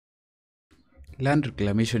Land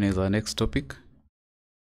reclamation is our next topic,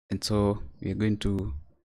 and so we are going to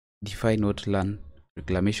define what land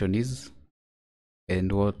reclamation is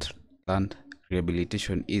and what land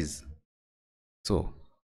rehabilitation is. So,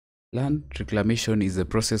 land reclamation is the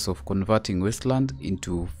process of converting wasteland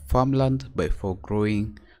into farmland by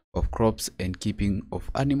foregrowing of crops and keeping of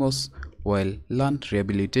animals, while land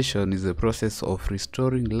rehabilitation is the process of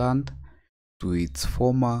restoring land to its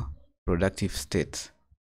former productive state.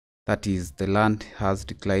 That is, the land has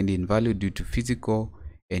declined in value due to physical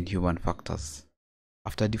and human factors.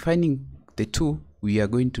 After defining the two, we are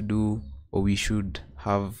going to do, or we should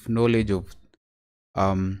have knowledge of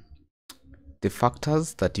the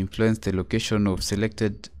factors that influence the location of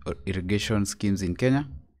selected irrigation schemes in Kenya,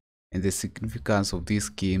 and the significance of these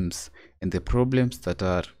schemes, and the problems that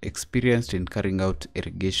are experienced in carrying out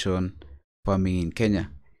irrigation farming in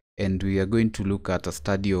Kenya. And we are going to look at a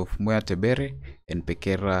study of Mwea Tebere and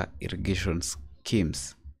Pekera irrigation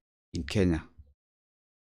schemes in Kenya.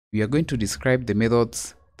 We are going to describe the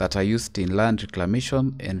methods that are used in land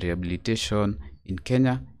reclamation and rehabilitation in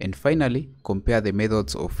Kenya, and finally compare the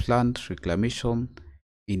methods of land reclamation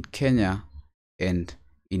in Kenya and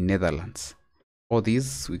in Netherlands. All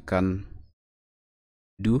these we can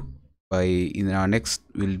do in our next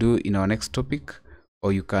topic,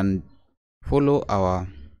 or you can follow our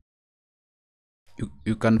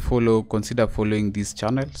consider following this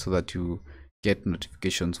channel so that you get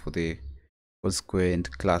notifications for the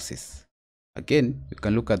consequent classes. Again, you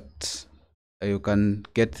can you can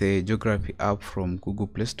get the geography app from Google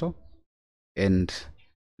Play Store and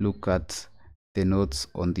look at the notes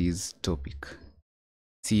on this topic.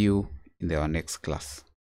 See you in our next class.